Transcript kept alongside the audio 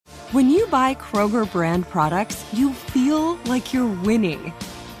When you buy Kroger brand products, you feel like you're winning.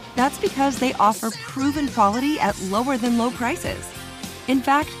 That's because they offer proven quality at lower than low prices. In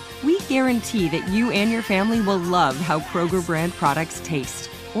fact, we guarantee that you and your family will love how Kroger brand products taste,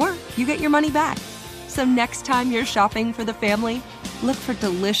 or you get your money back. So next time you're shopping for the family, look for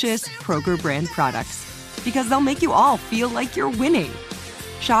delicious Kroger brand products, because they'll make you all feel like you're winning.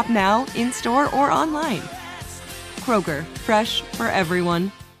 Shop now, in-store, or online. Kroger, fresh for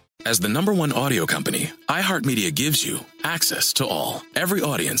everyone. As the #1 audio company, iHeartMedia gives you access to all. Every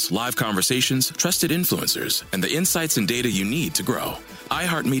audience, live conversations, trusted influencers, and the insights and data you need to grow.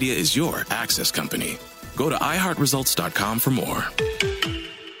 iHeartMedia is your access company. Go to iHeartResults.com for more.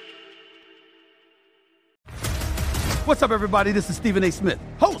 What's up, everybody? This is Stephen A. Smith,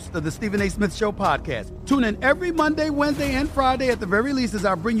 host of the Stephen A. Smith Show podcast. Tune in every Monday, Wednesday, and Friday at the very least as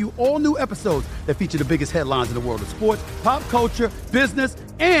I bring you all new episodes that feature the biggest headlines in the world of sports, pop culture, business,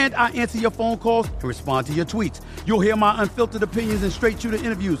 and I answer your phone calls and respond to your tweets. You'll hear my unfiltered opinions and straight-shooter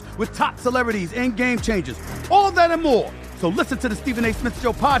interviews with top celebrities and game changers. All that and more. So listen to the Stephen A. Smith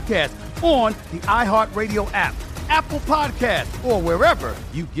Show podcast on the iHeartRadio app, Apple Podcasts, or wherever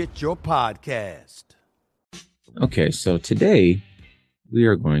you get your podcast. Okay, so today we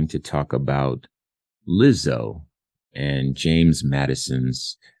are going to talk about Lizzo and James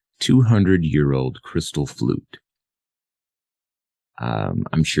Madison's 200-year-old crystal flute.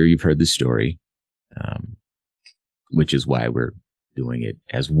 I'm sure you've heard the story, which is why we're doing it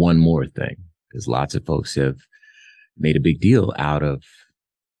as one more thing, because lots of folks have made a big deal out of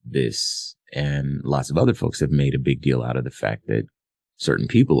this, and lots of other folks have made a big deal out of the fact that certain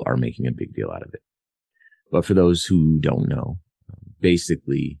people are making a big deal out of it. But for those who don't know,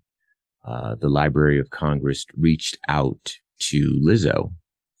 basically, the Library of Congress reached out to Lizzo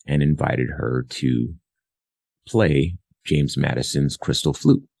and invited her to play James Madison's crystal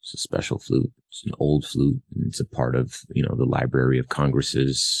flute. It's a special flute. It's an old flute. And it's a part of, the Library of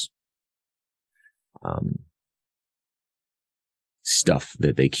Congress's stuff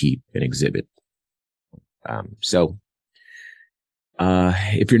that they keep and exhibit.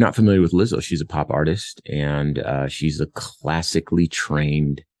 If you're not familiar with Lizzo, she's a pop artist, and she's a classically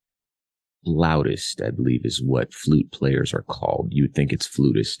trained flautist, I believe is what flute players are called. You would think it's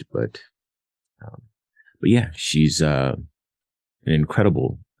flutist, but yeah, she's an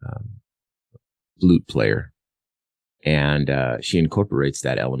incredible flute player, and she incorporates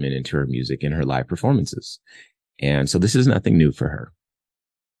that element into her music in her live performances. And so this is nothing new for her.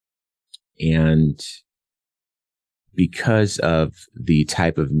 And because of the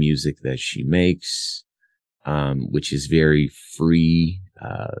type of music that she makes, which is very free,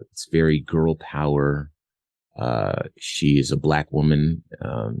 it's very girl power. She is a Black woman.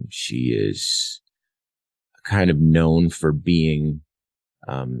 She is kind of known for being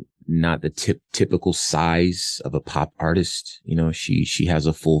not the typical size of a pop artist. She has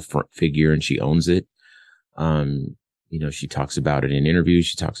a full front figure and she owns it. She talks about it in interviews.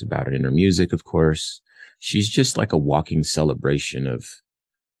 She talks about it in her music, of course. She's just like a walking celebration of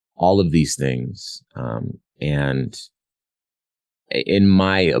all of these things. And in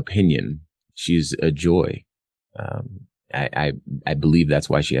my opinion, she's a joy. I believe that's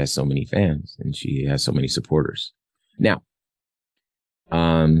why she has so many fans and she has so many supporters. Now,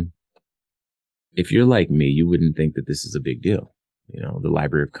 if you're like me, you wouldn't think that this is a big deal. The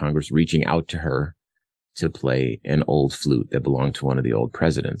Library of Congress reaching out to her to play an old flute that belonged to one of the old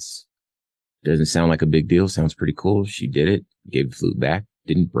presidents. Doesn't sound like a big deal. Sounds pretty cool. She did it, gave the flute back,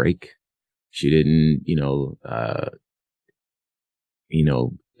 didn't break. She didn't,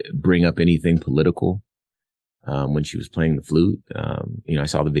 bring up anything political when she was playing the flute. I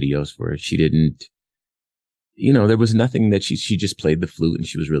saw the videos for it. She didn't, there was nothing that she just played the flute and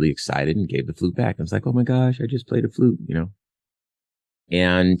she was really excited and gave the flute back. I was like, oh my gosh, I just played a flute,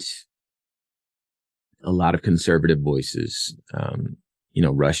 And a lot of conservative voices,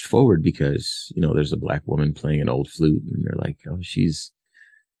 rushed forward because, there's a Black woman playing an old flute and they're like, oh,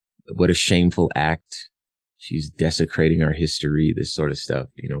 what a shameful act. She's desecrating our history, this sort of stuff,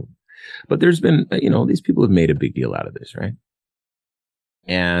 But there's been, these people have made a big deal out of this, right?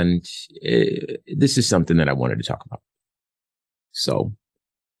 And this is something that I wanted to talk about. So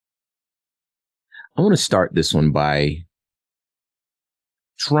I want to start this one by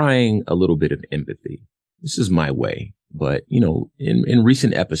trying a little bit of empathy. This is my way. But, in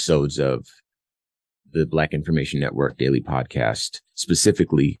recent episodes of the Black Information Network Daily Podcast,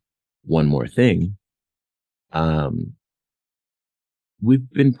 specifically One More Thing,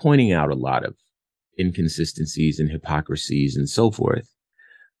 we've been pointing out a lot of inconsistencies and hypocrisies and so forth.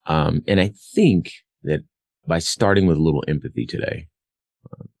 And I think that by starting with a little empathy today,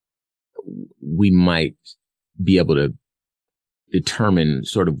 we might be able to determine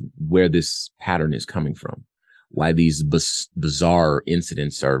sort of where this pattern is coming from, why these bizarre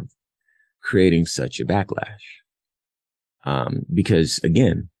incidents are creating such a backlash. Because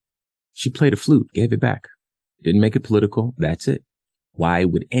again, she played a flute, gave it back, didn't make it political. That's it. Why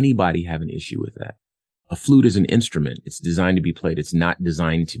would anybody have an issue with that? A flute is an instrument. It's designed to be played. It's not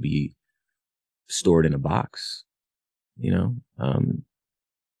designed to be stored in a box, you know?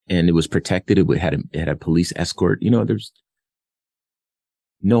 And it was protected. It had a police escort. You know, there's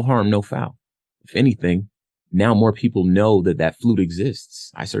no harm, no foul. If anything, now more people know that that flute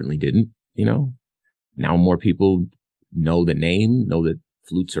exists. I certainly didn't, you know? Now more people know the name, know that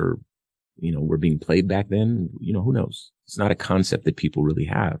flutes are, you know, were being played back then. You know, who knows? It's not a concept that people really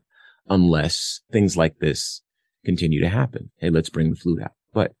have unless things like this continue to happen. Hey, let's bring the flute out.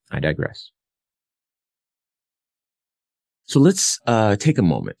 But I digress. So let's take a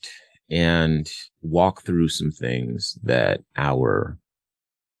moment and walk through some things that our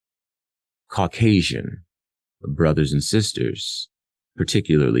Caucasian brothers and sisters,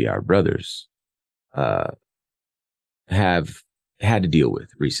 particularly our brothers, have had to deal with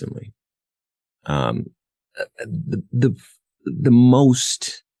recently. The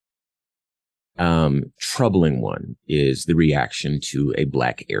most troubling one is the reaction to a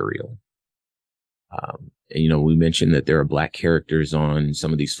Black Ariel. You know, we mentioned that there are Black characters on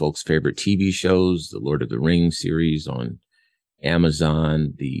some of these folks' favorite TV shows, the Lord of the Rings series on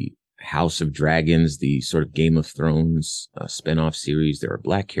Amazon, the House of Dragons, the sort of Game of Thrones spinoff series. There are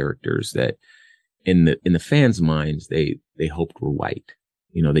Black characters that in the fans' minds, they hoped were white.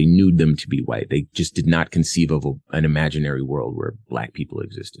 You know, they knew them to be white. They just did not conceive of an imaginary world where Black people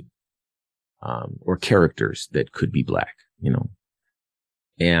existed, or characters that could be Black, you know.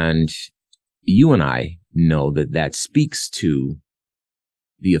 And you and I know that that speaks to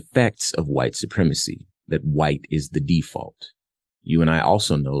the effects of white supremacy, that white is the default. You and I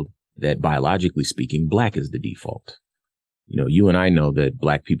also know that biologically speaking, Black is the default. You know, you and I know that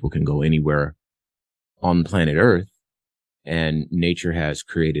Black people can go anywhere on planet Earth, and nature has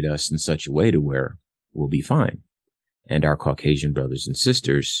created us in such a way to where we'll be fine. And our Caucasian brothers and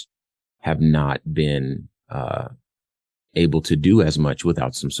sisters have not been able to do as much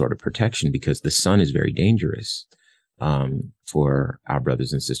without some sort of protection, because the sun is very dangerous for our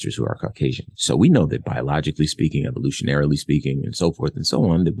brothers and sisters who are Caucasian. So we know that biologically speaking, evolutionarily speaking, and so forth and so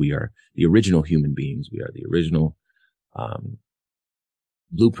on, that we are the original human beings. We are the original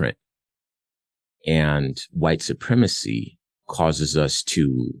blueprint. And white supremacy causes us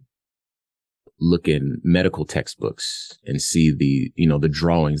to look in medical textbooks and see the, you know, the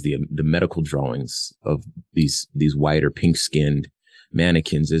drawings, the medical drawings of these white or pink skinned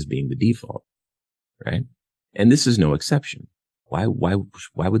mannequins as being the default, right? And this is no exception. Why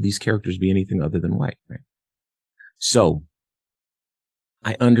would these characters be anything other than white, right? So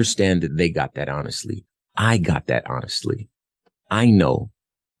I understand that they got that honestly. I got that honestly. I know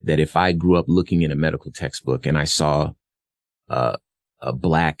that if I grew up looking in a medical textbook and I saw a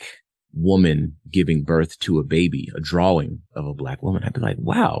Black woman giving birth to a baby, a drawing of a Black woman, I'd be like,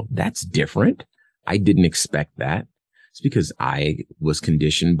 wow, that's different. I didn't expect that. It's because I was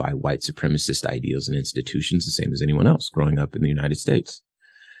conditioned by white supremacist ideals and institutions, the same as anyone else growing up in the United States.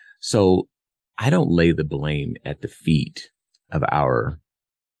 So I don't lay the blame at the feet of our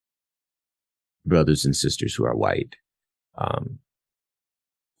brothers and sisters who are white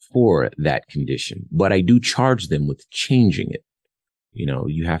for that condition, but I do charge them with changing it. You know,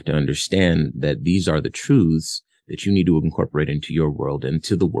 you have to understand that these are the truths that you need to incorporate into your world and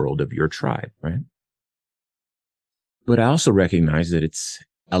to the world of your tribe, right? But I also recognize that it's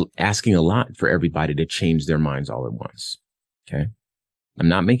asking a lot for everybody to change their minds all at once. Okay.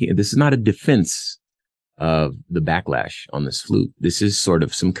 This is not a defense of the backlash on this flute. This is sort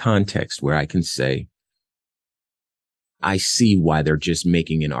of some context where I can say, I see why they're just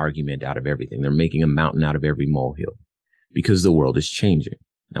making an argument out of everything. They're making a mountain out of every molehill because the world is changing.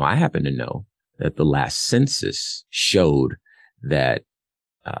 Now, I happen to know that the last census showed that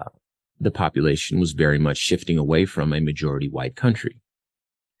the population was very much shifting away from a majority white country.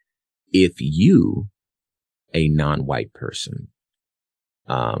 If you, a non-white person,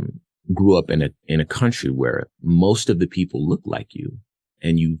 grew up in a country where most of the people looked like you,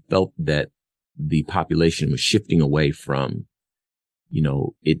 and you felt that the population was shifting away from, you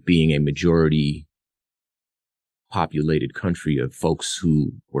know, it being a majority populated country of folks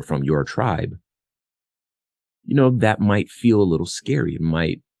who were from your tribe, you know, that might feel a little scary. It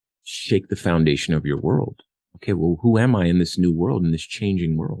might shake the foundation of your world. Okay, well, who am I in this new world, in this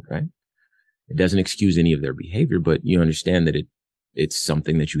changing world, right? It doesn't excuse any of their behavior, but you understand that It's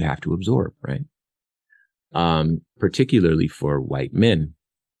something that you have to absorb, right? Particularly for white men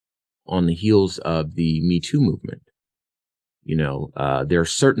on the heels of the Me Too movement. There are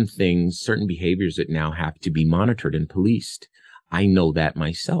certain things, certain behaviors that now have to be monitored and policed. I know that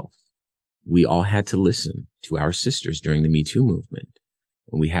myself. We all had to listen to our sisters during the Me Too movement.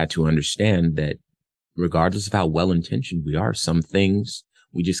 And we had to understand that regardless of how well-intentioned we are, some things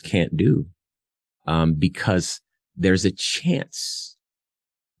we just can't do, because there's a chance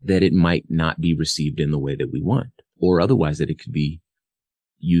that it might not be received in the way that we want, or otherwise that it could be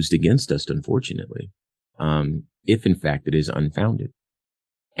used against us, unfortunately, if in fact it is unfounded.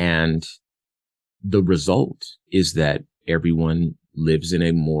 And the result is that everyone lives in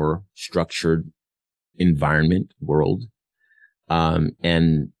a more structured environment, world.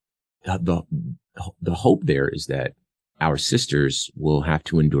 And the hope there is that our sisters will have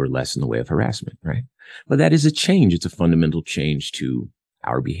to endure less in the way of harassment, right? But that is a change. It's a fundamental change to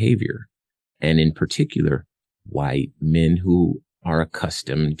our behavior. And in particular, white men who are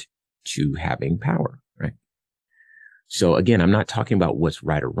accustomed to having power, right? So again, I'm not talking about what's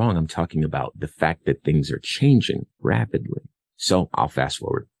right or wrong. I'm talking about the fact that things are changing rapidly. So I'll fast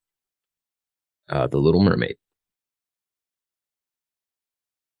forward. The Little Mermaid.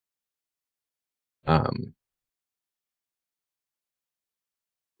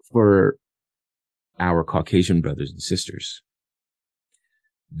 For our Caucasian brothers and sisters,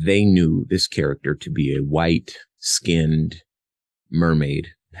 they knew this character to be a white-skinned mermaid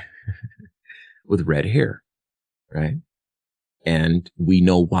with red hair, right? And we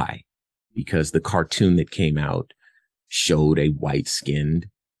know why, because the cartoon that came out showed a white-skinned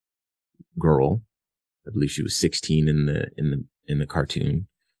girl. I believe she was 16 in the cartoon.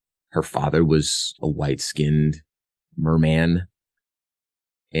 Her father was a white-skinned merman.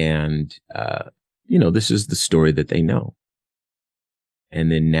 And, this is the story that they know. And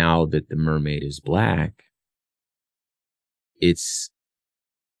then now that the mermaid is black, it's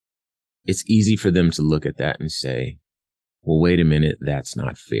easy for them to look at that and say, well, wait a minute, that's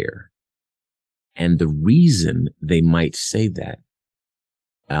not fair. And the reason they might say that,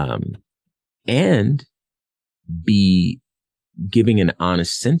 and be giving an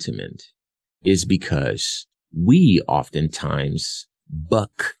honest sentiment, is because we oftentimes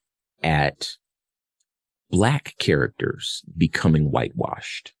buck at black characters becoming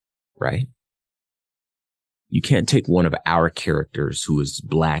whitewashed, right? You can't take one of our characters who is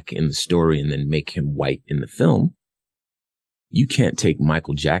black in the story and then make him white in the film. You can't take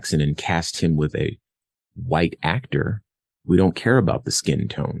Michael Jackson and cast him with a white actor. We don't care about the skin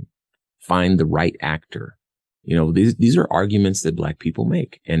tone. Find the right actor. These are arguments that black people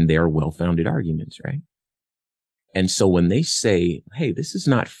make, and they're well-founded arguments, right? And so when they say, hey, this is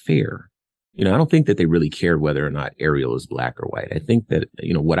not fair, I don't think that they really care whether or not Ariel is black or white. I think that,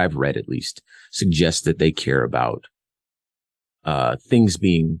 what I've read at least suggests that they care about things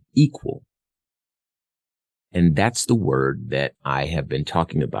being equal. And that's the word that I have been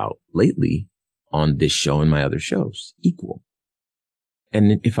talking about lately on this show and my other shows, equal.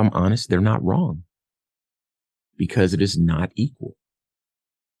 And if I'm honest, they're not wrong, because it is not equal.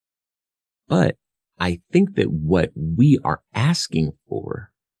 But I think that what we are asking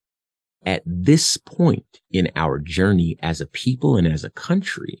for at this point in our journey as a people and as a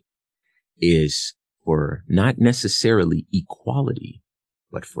country is for not necessarily equality,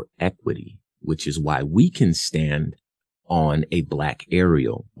 but for equity, which is why we can stand on a black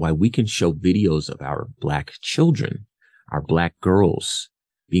Ariel, why we can show videos of our black children, our black girls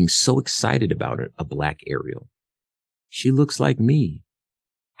being so excited about a black Ariel. She looks like me.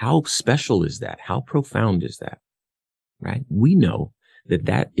 How special is that? How profound is that? Right? We know that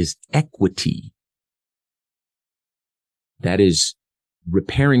that is equity. That is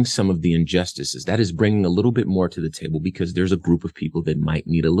repairing some of the injustices. That is bringing a little bit more to the table, because there's a group of people that might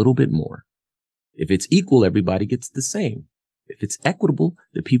need a little bit more. If it's equal, everybody gets the same. If it's equitable,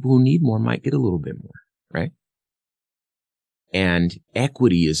 the people who need more might get a little bit more, right? And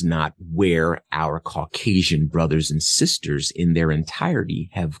equity is not where our Caucasian brothers and sisters in their entirety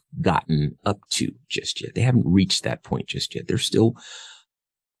have gotten up to just yet. They haven't reached that point just yet. They're still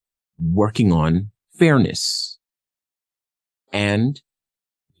working on fairness. And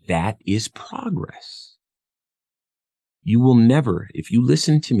that is progress. You will never, if you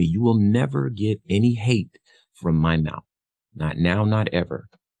listen to me, you will never get any hate from my mouth. Not now, not ever.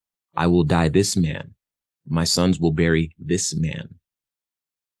 I will die this man. My sons will bury this man.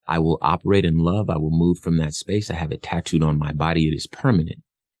 I will operate in love. I will move from that space. I have it tattooed on my body. It is permanent.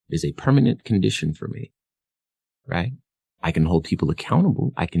 It is a permanent condition for me, right? I can hold people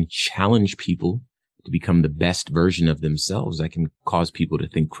accountable. I can challenge people to become the best version of themselves. I can cause people to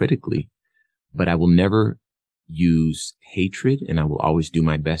think critically, but I will never use hatred, and I will always do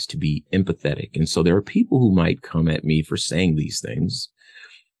my best to be empathetic. And so there are people who might come at me for saying these things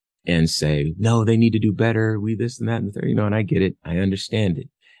and say, no, they need to do better. We this and that and the third, and I get it. I understand it.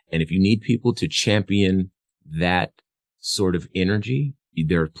 And if you need people to champion that sort of energy,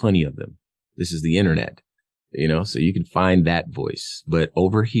 there are plenty of them. This is the internet, so you can find that voice. But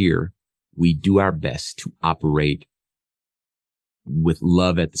over here, we do our best to operate with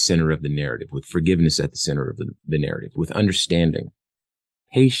love at the center of the narrative, with forgiveness at the center of the narrative, with understanding,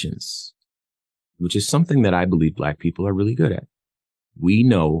 patience, which is something that I believe Black people are really good at. We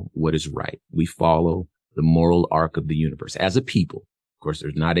know what is right. We follow the moral arc of the universe as a people. Of course,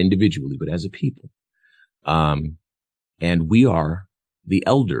 there's not individually, but as a people. And we are the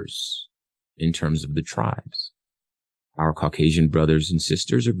elders in terms of the tribes. Our Caucasian brothers and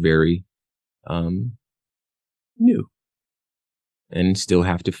sisters are very new and still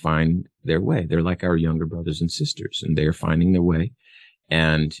have to find their way. They're like our younger brothers and sisters, and they're finding their way.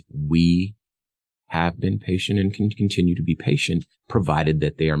 And we have been patient and can continue to be patient, provided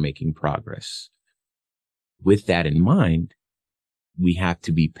that they are making progress. With that in mind, we have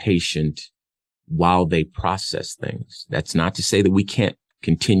to be patient while they process things. That's not to say that we can't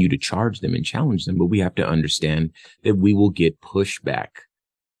continue to charge them and challenge them, but we have to understand that we will get pushback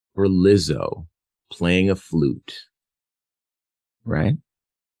for Lizzo playing a flute. Right?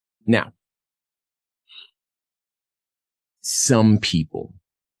 Now, some people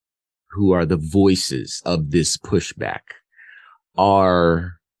who are the voices of this pushback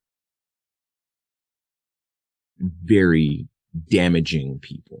are very damaging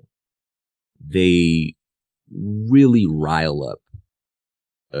people. They really rile up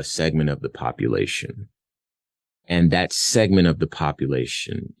a segment of the population. And that segment of the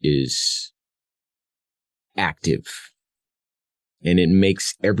population is active. And it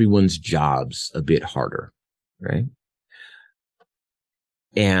makes everyone's jobs a bit harder, right?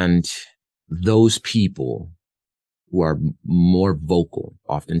 And those people who are more vocal,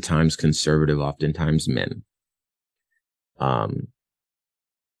 oftentimes conservative, oftentimes men,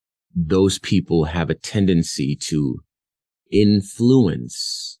 those people have a tendency to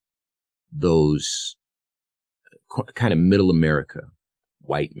influence those kind of middle America,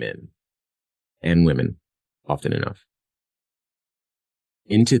 white men and women, often enough,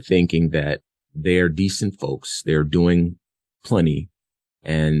 into thinking that they're decent folks, they're doing plenty,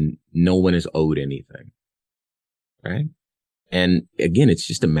 and no one is owed anything, right? And again, it's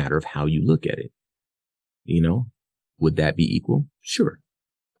just a matter of how you look at it. Would that be equal? Sure.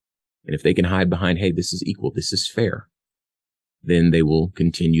 And if they can hide behind, hey, this is equal, this is fair, then they will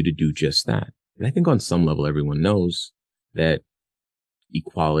continue to do just that. And I think on some level, everyone knows that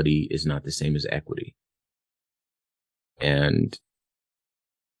equality is not the same as equity. And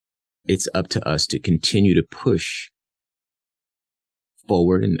it's up to us to continue to push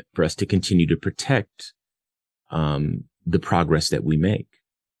forward and for us to continue to protect the progress that we make.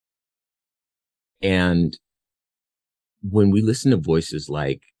 And when we listen to voices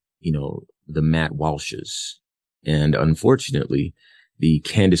like, the Matt Walshes and unfortunately the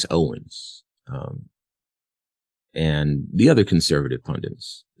Candace Owens, and the other conservative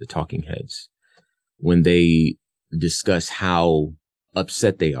pundits, the talking heads, when they discuss how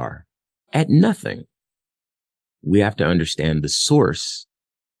upset they are at nothing, we have to understand the source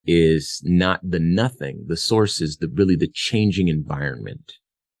is not the nothing. The source is really the changing environment.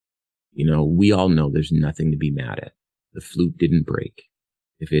 We all know there's nothing to be mad at. The flute didn't break.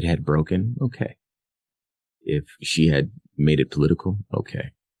 If it had broken, okay. If she had made it political,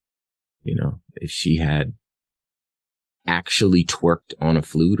 okay. If she had actually twerked on a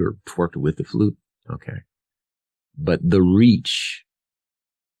flute or twerked with the flute, okay. But the reach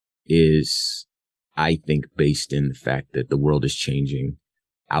is, I think, based in the fact that the world is changing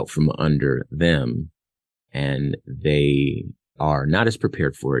out from under them, and they are not as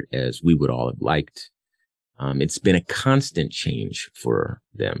prepared for it as we would all have liked. It's been a constant change for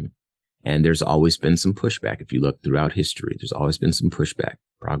them. And there's always been some pushback. If you look throughout history, there's always been some pushback.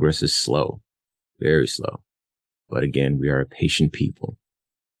 Progress is slow, very slow. But again, we are a patient people.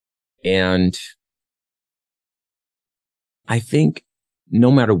 And I think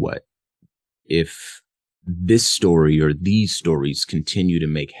no matter what, if this story or these stories continue to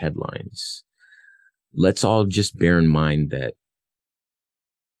make headlines, let's all just bear in mind that,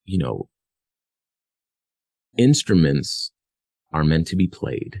 instruments are meant to be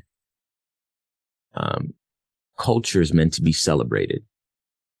played. Culture is meant to be celebrated.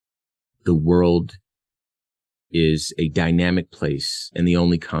 The world is a dynamic place, and the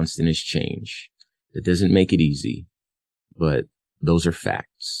only constant is change. That doesn't make it easy, but those are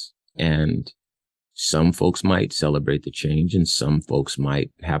facts. And some folks might celebrate the change and some folks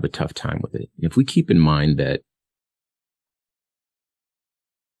might have a tough time with it. If we keep in mind that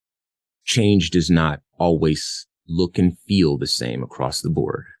change does not always look and feel the same across the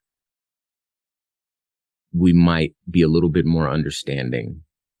board, we might be a little bit more understanding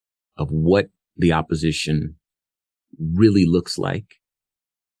of what the opposition really looks like,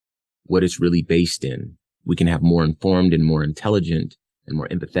 what it's really based in. We can have more informed and more intelligent and more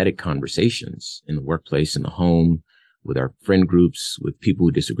empathetic conversations in the workplace, in the home, with our friend groups, with people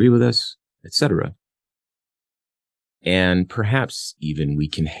who disagree with us, etc. And perhaps even we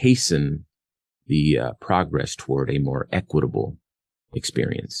can hasten the progress toward a more equitable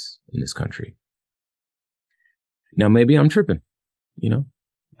experience in this country. Now, maybe I'm tripping.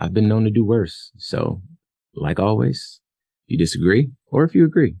 I've been known to do worse. So, like always, if you disagree or if you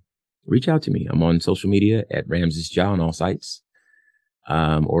agree, reach out to me. I'm on social media at Ramses Ja on all sites.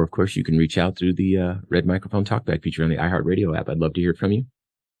 Or, of course, you can reach out through the Red Microphone Talkback feature on the iHeartRadio app. I'd love to hear from you.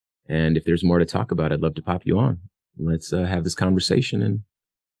 And if there's more to talk about, I'd love to pop you on. Let's have this conversation. And,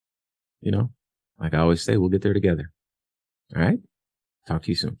 like I always say, we'll get there together. All right? Talk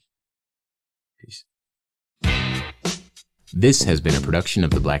to you soon. Peace. This has been a production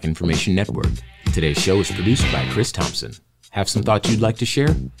of the Black Information Network. Today's show is produced by Chris Thompson. Have some thoughts you'd like to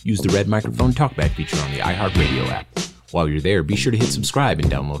share? Use the Red Microphone Talkback feature on the iHeartRadio app. While you're there, be sure to hit subscribe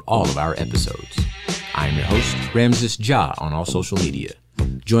and download all of our episodes. I am your host, Ramses Ja, on all social media.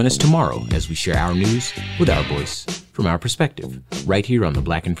 Join us tomorrow as we share our news with our voice, from our perspective, right here on the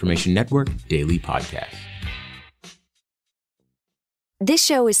Black Information Network Daily Podcast. This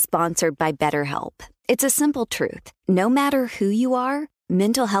show is sponsored by BetterHelp. It's a simple truth. No matter who you are,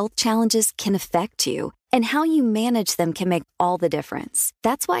 mental health challenges can affect you, and how you manage them can make all the difference.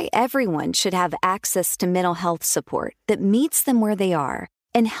 That's why everyone should have access to mental health support that meets them where they are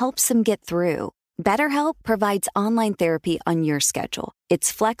and helps them get through. BetterHelp provides online therapy on your schedule.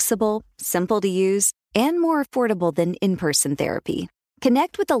 It's flexible, simple to use, and more affordable than in-person therapy.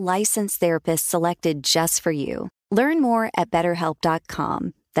 Connect with a licensed therapist selected just for you. Learn more at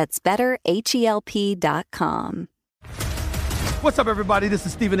BetterHelp.com. That's BetterHelp.com. What's up, everybody? This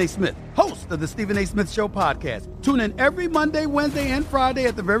is Stephen A. Smith, host of the Stephen A. Smith Show podcast. Tune in every Monday, Wednesday, and Friday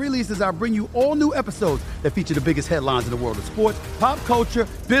at the very least as I bring you all new episodes that feature the biggest headlines in the world of sports, pop culture,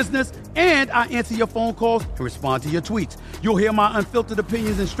 business, and I answer your phone calls and respond to your tweets. You'll hear my unfiltered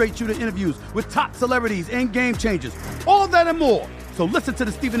opinions and straight-shooter interviews with top celebrities and game changers. All that and more. So listen to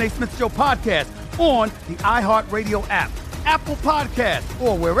the Stephen A. Smith Show podcast on the iHeartRadio app, Apple Podcasts,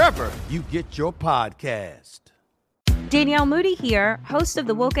 or wherever you get your podcast. Danielle Moody here, host of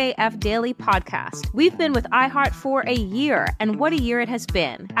the Woke AF Daily podcast. We've been with iHeart for a year, and what a year it has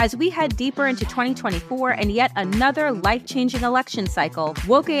been. As we head deeper into 2024 and yet another life-changing election cycle,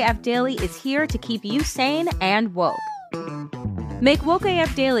 Woke AF Daily is here to keep you sane and woke. Make Woke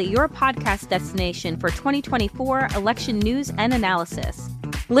AF Daily your podcast destination for 2024 election news and analysis.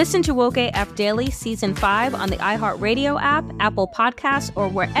 Listen to Woke AF Daily Season 5 on the iHeartRadio app, Apple Podcasts, or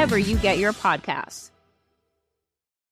wherever you get your podcasts.